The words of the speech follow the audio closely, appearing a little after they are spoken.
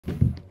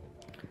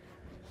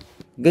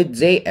Good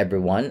day,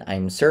 everyone.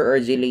 I'm Sir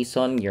RJ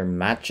Layson, your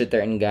math tutor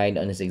and guide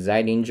on this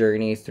exciting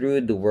journey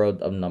through the world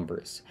of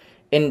numbers.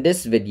 In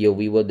this video,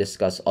 we will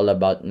discuss all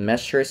about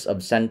measures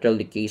of central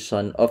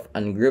location of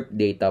ungrouped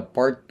data,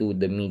 part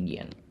 2, the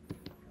median.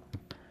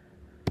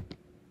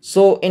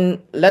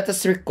 Let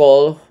us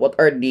recall what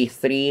are the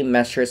three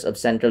measures of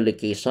central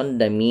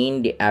location: the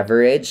mean, the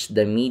average,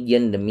 the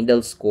median, the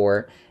middle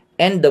score,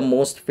 and the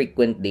most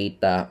frequent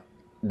data,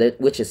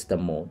 which is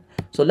the mode.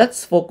 So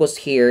let's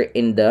focus here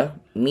in the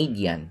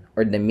median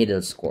or the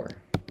middle score.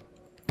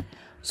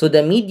 So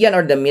the median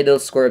or the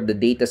middle score of the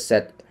data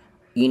set,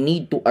 you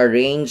need to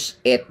arrange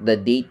the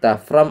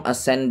data from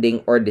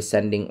ascending or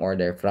descending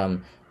order,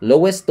 from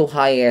lowest to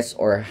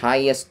highest or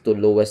highest to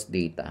lowest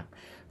data.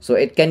 So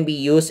it can be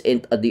used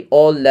in the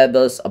all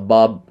levels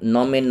above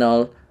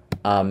nominal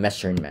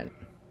measurement.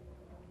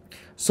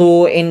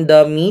 So in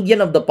the median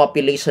of the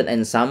population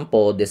and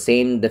sample, the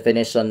same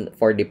definition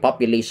for the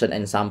population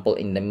and sample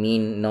in the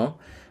mean,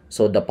 no?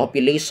 So the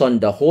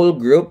population, the whole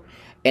group,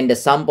 and the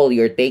sample,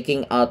 you're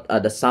taking out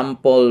the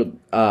sample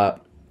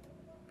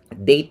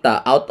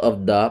data out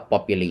of the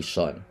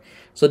population.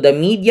 So the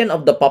median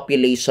of the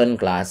population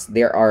class,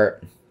 there are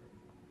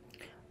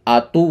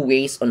two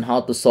ways on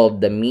how to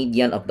solve the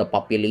median of the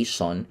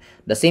population.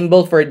 The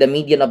symbol for the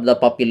median of the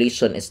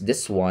population is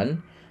this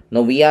one.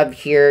 Now we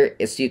have here,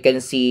 as you can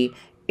see,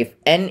 if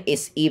n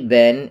is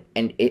even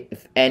and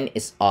if n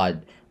is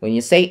odd. When you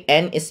say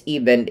n is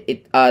even,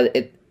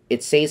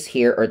 it says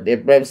here, or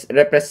it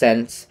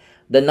represents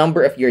the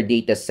number of your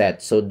data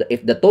set. So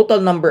if the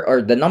total number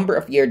or the number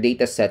of your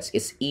data sets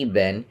is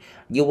even,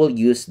 you will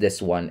use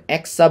this one,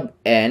 x sub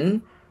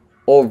n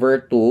over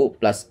 2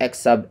 plus x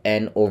sub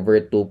n over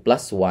 2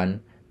 plus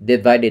 1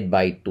 divided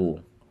by 2.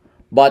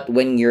 But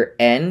when your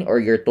n or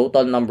your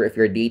total number of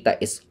your data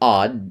is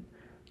odd,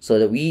 so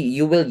that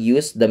you will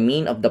use the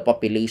mean of the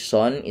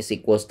population is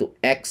equals to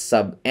x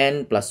sub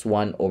n plus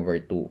 1 over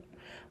 2.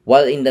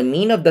 While in the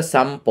mean of the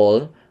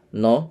sample,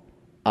 no,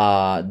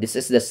 this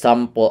is the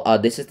sample,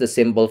 this is the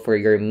symbol for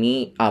your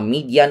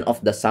median of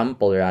the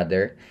sample,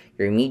 rather,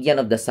 your median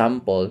of the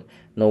sample.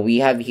 Now, we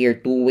have here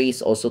two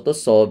ways also to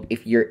solve.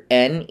 If your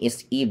n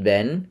is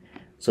even,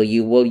 so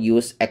you will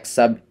use x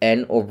sub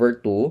n over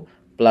 2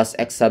 plus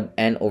x sub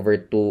n over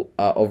 2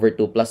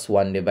 plus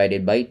 1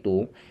 divided by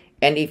 2.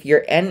 And if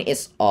your n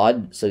is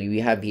odd, so we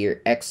have here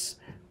x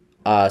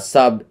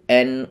sub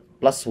n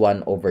plus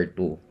 1 over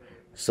 2.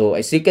 So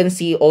as you can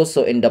see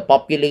also in the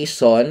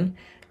population,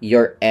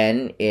 your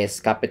n is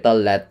capital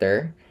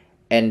letter.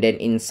 And then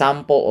in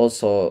sample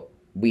also,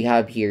 we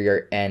have here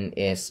your n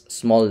is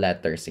small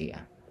letters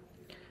here.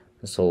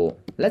 So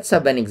let's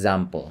have an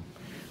example.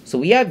 So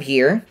we have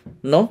here,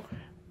 no?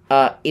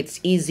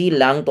 It's easy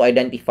lang to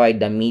identify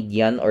the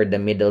median or the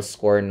middle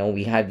score, no?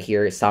 We have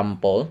here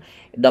sample.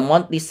 The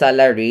monthly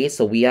salary,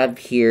 so we have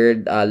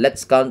here,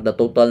 let's count the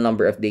total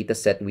number of data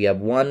set. We have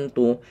 1,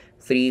 2,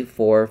 3,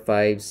 4,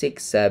 5,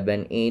 6,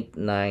 7, 8,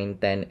 9,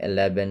 10,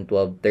 11,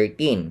 12,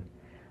 13.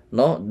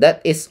 No?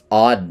 That is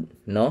odd,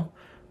 no?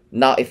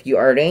 Now, if you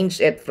arrange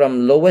it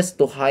from lowest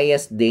to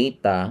highest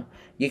data,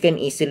 you can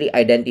easily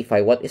identify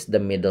what is the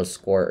middle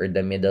score or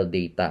the middle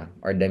data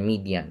or the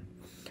median.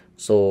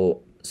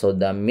 So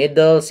the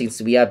middle,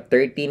 since we have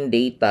 13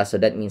 data, so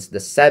that means the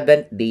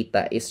 7th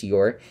data is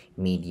your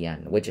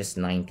median, which is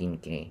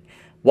 19K.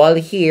 While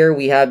here,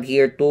 we have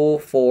here 2,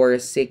 4,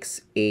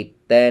 6,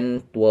 8,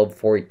 10, 12,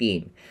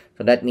 14.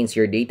 So that means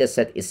your data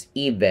set is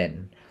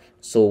even.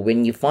 So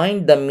when you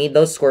find the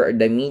middle score or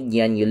the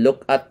median, you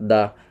look at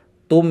the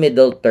two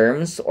middle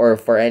terms, or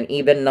for an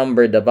even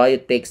number, the value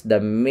takes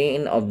the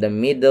mean of the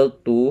middle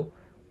two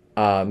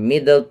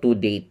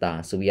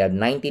data. So we have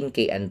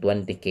 19K and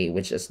 20K,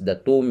 which is the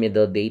two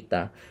middle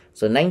data.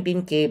 So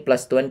 19K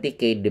plus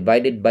 20K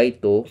divided by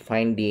 2,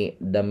 find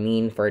the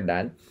mean for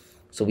that.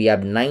 So we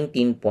have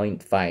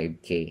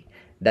 19.5K.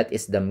 That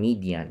is the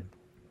median.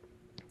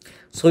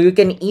 So you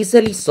can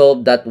easily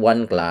solve that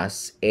one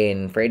class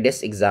for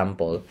this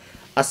example.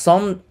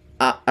 Assume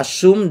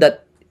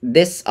that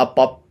this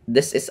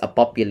is a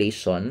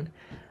population.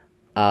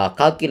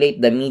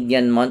 Calculate the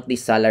median monthly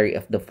salary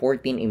of the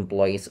 14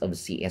 employees of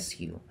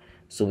CSU.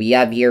 So we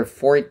have here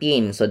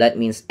 14. So that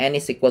means n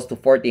is equals to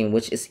 14,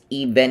 which is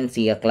even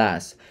siya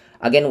class.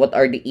 Again, what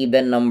are the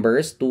even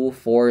numbers? 2,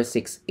 4,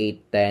 6,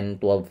 8, 10,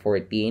 12,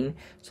 14.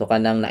 So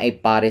kanang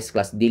naay pares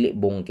class, dili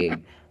bungkig.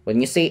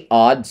 When you say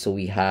odd, so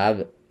we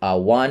have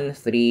 1,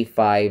 3,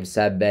 5,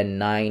 7,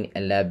 9,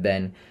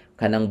 11.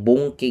 Kanang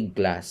bungkig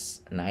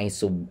class. Naay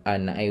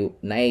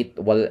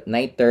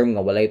term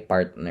nga walay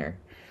partner.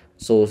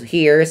 So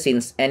here,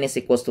 since n is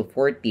equals to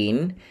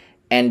 14,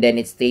 and then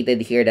it's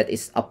stated here that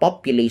it's a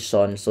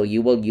population, so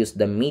you will use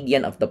the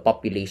median of the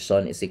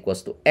population is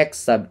equals to x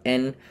sub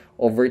n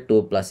over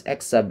 2 plus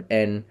x sub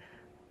n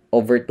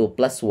over 2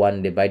 plus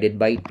 1 divided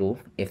by 2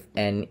 if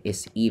n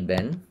is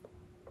even.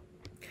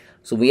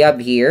 So we have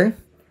here,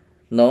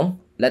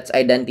 no? Let's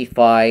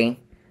identify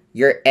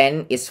your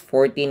n is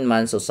 14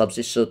 months, so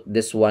substitute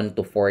this one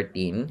to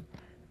 14.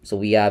 So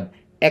we have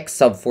x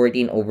sub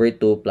 14 over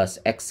 2 plus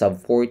x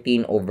sub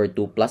 14 over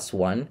 2 plus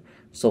 1.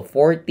 So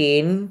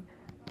 14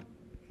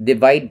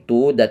 divide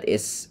 2, that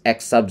is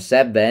x sub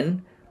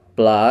 7,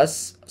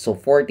 plus, so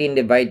 14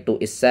 divide 2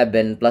 is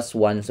 7 plus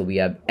 1, so we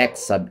have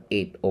x sub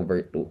 8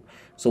 over 2.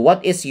 So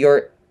what is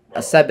your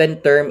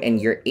 7 term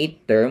and your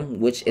 8 term,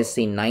 which is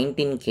say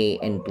 19k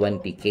and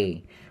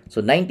 20k.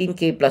 So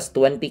 19k plus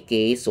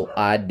 20k, so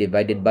add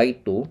divided by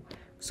 2.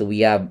 So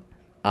we have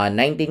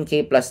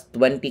 19k plus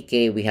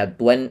 20k, we have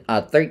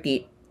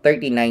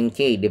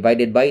 39k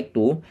divided by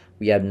 2,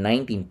 we have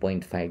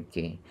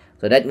 19.5k.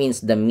 So that means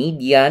the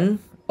median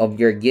of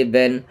your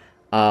given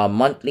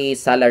monthly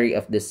salary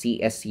of the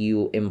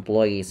CSU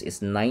employees is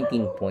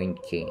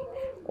 19.k,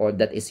 or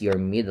that is your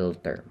middle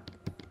term.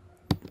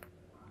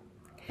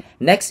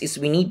 Next is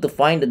we need to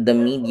find the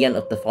median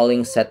of the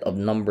following set of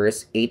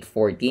numbers: 8,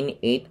 14,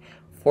 8,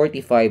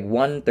 45,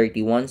 1,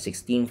 31,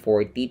 16,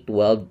 40,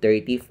 12,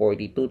 30,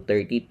 42,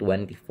 30,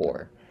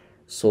 24.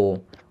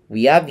 So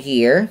we have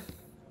here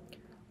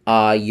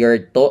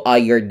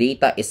your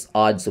data is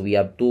odd, so we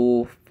have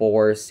 2,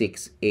 4,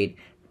 6, 8,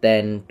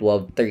 10,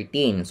 12,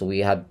 13. So we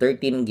have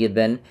 13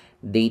 given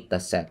data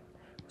set.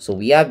 So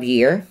we have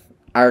here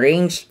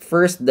arrange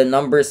first the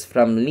numbers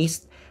from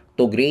least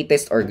to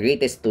greatest or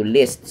greatest to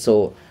least.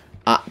 So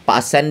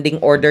pa-ascending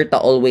order ta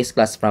always,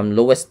 class, from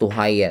lowest to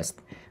highest.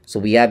 So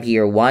we have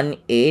here 1,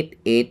 8,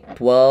 8,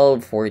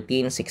 12,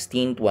 14,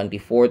 16,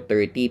 24,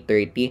 30,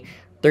 30,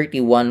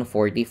 31,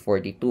 40,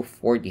 42,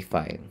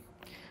 45.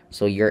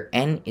 So your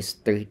N is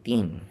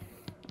 13.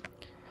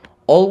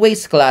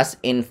 Always, class,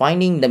 in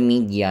finding the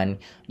median,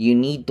 you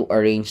need to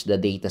arrange the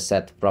data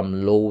set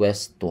from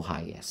lowest to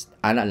highest.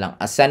 Ano lang,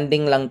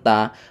 ascending lang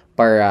ta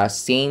para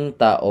same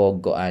ta o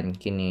goan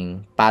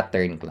kining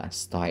pattern,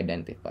 class, to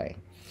identify.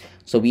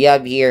 So we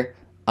have here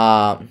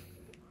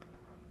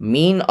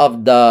mean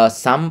of the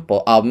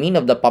sample, mean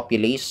of the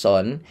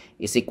population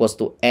is equals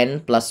to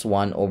N plus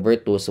 1 over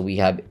 2. So we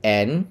have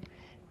N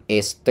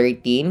is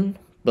 13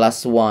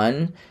 plus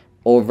 1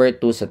 over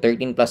 2. So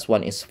 13 plus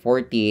 1 is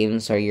 14.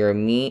 So your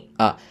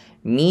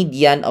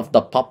median of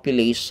the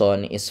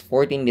population is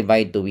 14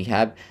 divided 2. We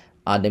have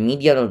the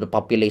median of the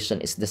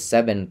population is the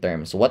 7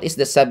 term. So what is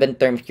the 7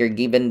 term here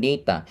given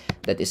data?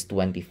 That is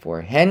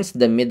 24. Hence,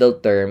 the middle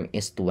term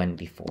is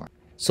 24.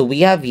 So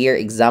we have here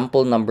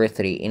example number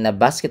 3. In a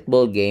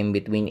basketball game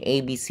between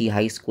ABC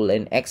High School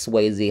and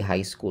XYZ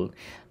High School,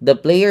 the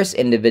players'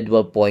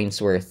 individual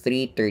points were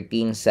 3,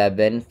 13,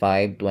 7,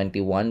 5,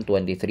 21,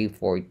 23,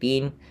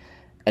 14,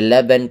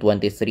 11,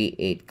 23,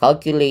 8.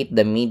 Calculate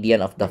the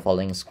median of the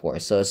following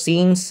scores. So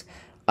since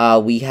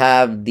we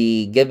have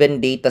the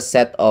given data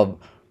set of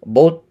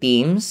both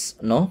teams,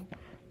 no?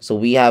 So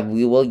we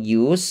will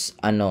use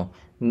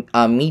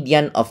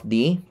median of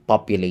the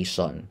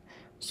population.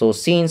 So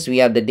since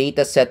we have the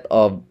data set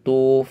of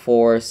 2,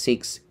 4,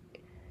 6,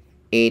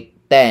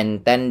 8,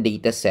 10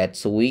 data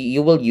sets, so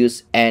you will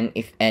use N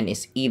if N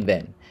is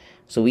even.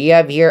 So we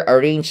have here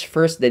arrange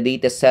first the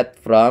data set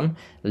from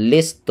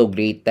least to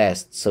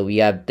greatest. So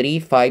we have 3,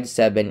 5,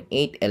 7,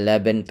 8,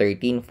 11,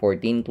 13,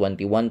 14,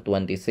 21,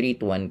 23,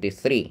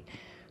 23.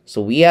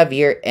 So we have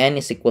here N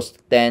is equals to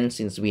 10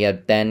 since we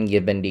have 10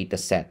 given data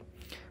set.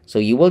 So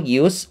you will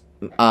use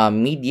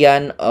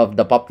median of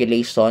the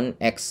population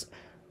x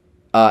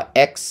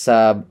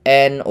sub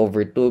n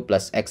over 2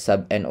 plus x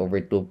sub n over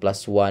 2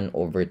 plus 1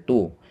 over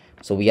 2.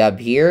 So we have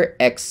here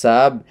x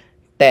sub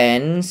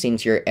 10,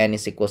 since your n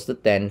is equals to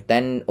 10,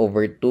 10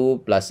 over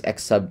 2 plus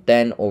x sub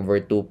 10 over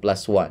 2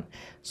 plus 1.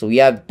 So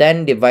we have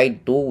 10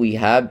 divide 2, we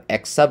have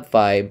x sub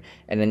 5,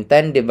 and then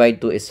 10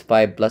 divide 2 is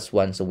 5 plus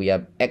 1, so we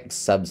have x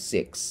sub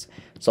 6.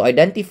 So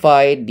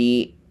identify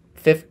the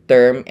 5th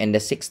term and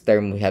the 6th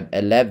term, we have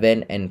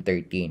 11 and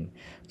 13.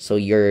 So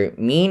your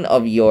mean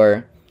of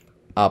your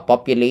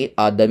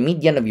the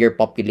median of your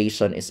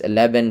population is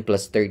 11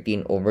 plus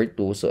 13 over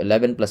 2. So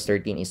 11 plus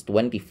 13 is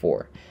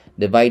 24.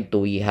 Divide 2,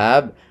 we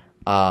have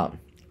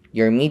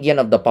your median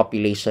of the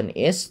population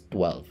is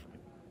 12.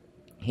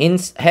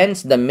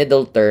 Hence the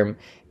middle term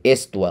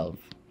is 12.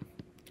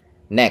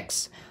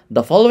 Next,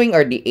 the following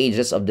are the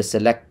ages of the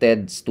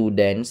selected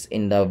students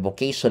in the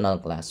vocational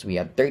class. We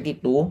have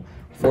 32,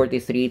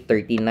 43,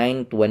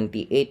 39,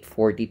 28,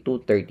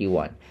 42,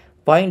 31.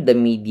 Find the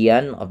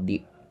median of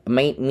the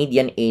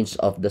median age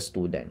of the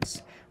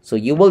students. So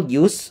you will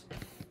use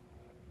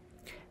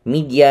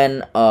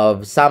median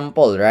of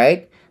sample,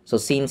 right? So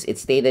since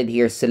it's stated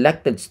here,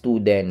 selected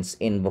students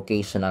in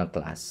vocational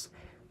class.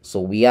 So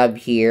we have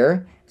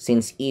here,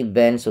 since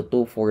even, so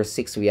 2, 4,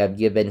 6, we have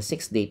given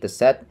 6 data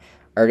set.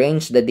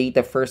 Arrange the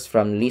data first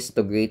from least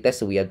to greatest.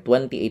 So we have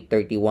 28,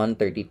 31,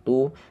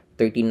 32,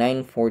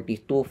 39,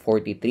 42,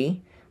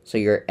 43. So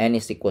your n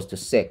is equals to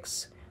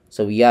 6.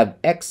 So we have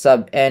x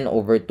sub n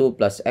over 2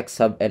 plus x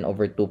sub n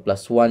over 2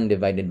 plus 1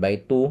 divided by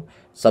 2.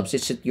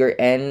 Substitute your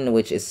n,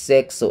 which is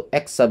 6. So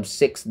x sub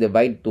 6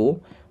 divide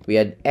 2. We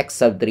had x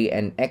sub 3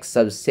 and x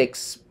sub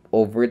 6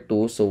 over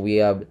 2. So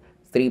we have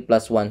 3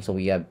 plus 1. So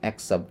we have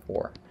x sub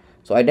 4.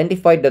 So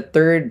identify the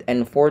 3rd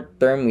and 4th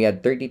term. We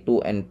had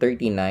 32 and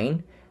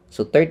 39.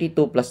 So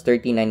 32 plus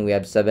 39, we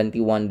have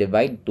 71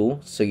 divide 2.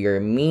 So your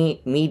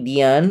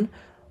median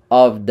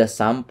of the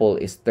sample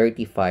is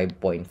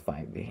 35.5.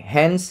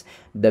 Hence,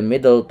 the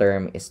middle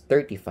term is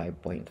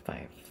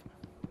 35.5.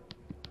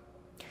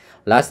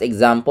 Last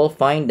example,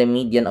 find the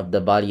median of the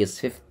values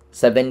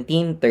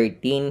 17,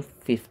 13,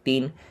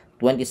 15,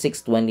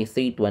 26,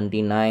 23,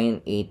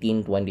 29,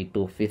 18,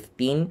 22,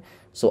 15.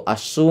 So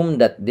assume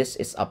that this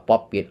is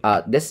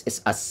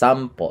a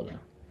sample.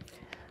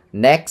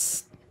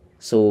 Next,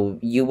 so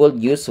you will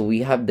use, so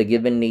we have the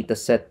given data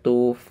set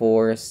 2,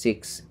 4,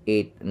 6,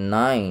 8,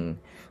 9.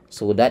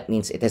 So that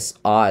means it is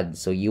odd.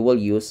 So you will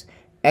use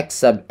x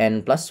sub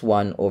n plus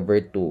 1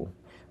 over 2.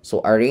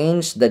 So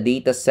arrange the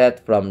data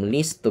set from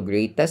least to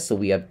greatest. So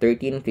we have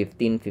 13,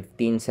 15,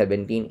 15,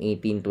 17,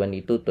 18,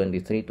 22,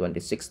 23,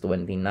 26,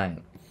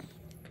 29.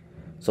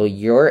 So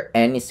your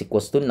n is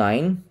equals to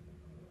 9.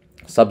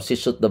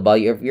 Substitute the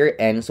value of your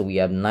n. So we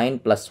have 9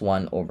 plus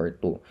 1 over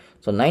 2.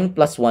 So 9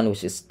 plus 1,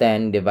 which is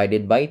 10,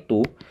 divided by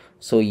 2.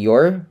 So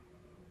your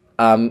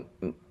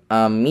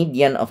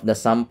median of the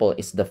sample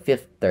is the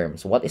fifth term.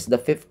 So what is the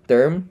fifth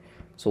term?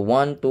 So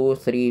 1, 2,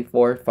 3,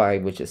 4,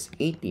 5, which is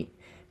 18.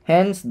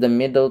 Hence, the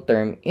middle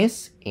term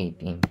is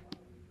 18.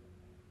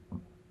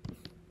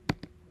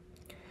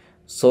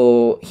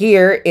 So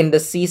here in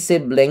the C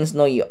siblings,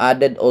 no, you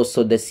added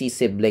also the C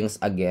siblings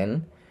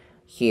again.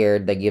 Here,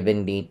 the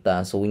given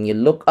data. So when you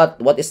look at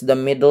what is the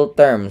middle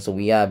term, so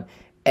we have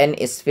n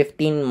is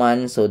 15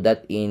 months. So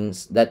that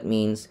means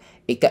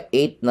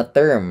ika-8 na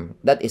term.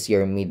 That is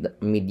your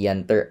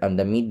median term,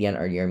 the median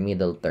or your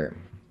middle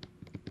term.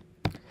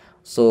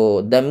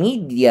 So the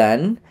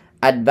median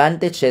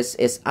advantages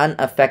is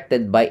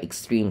unaffected by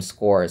extreme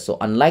score. So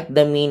unlike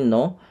the mean,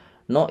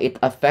 it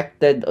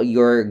affected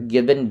your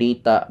given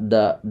data,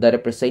 the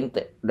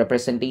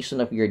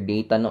representation of your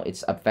data,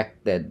 it's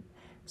affected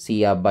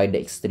by the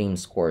extreme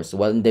scores.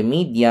 While in the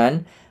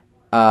median,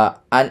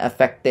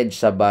 unaffected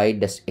siya by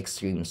the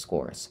extreme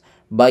scores.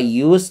 By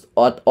used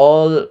at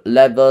all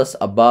levels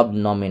above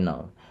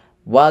nominal.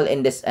 While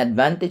in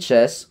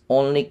disadvantages,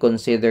 only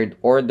considered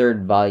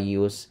ordered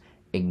values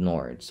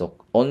ignored. So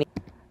only.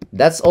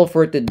 That's all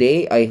for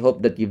today. I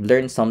hope that you've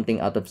learned something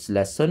out of this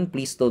lesson.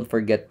 Please don't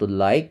forget to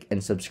like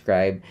and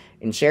subscribe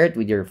and share it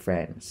with your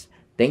friends.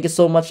 Thank you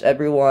so much,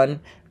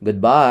 everyone.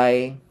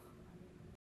 Goodbye.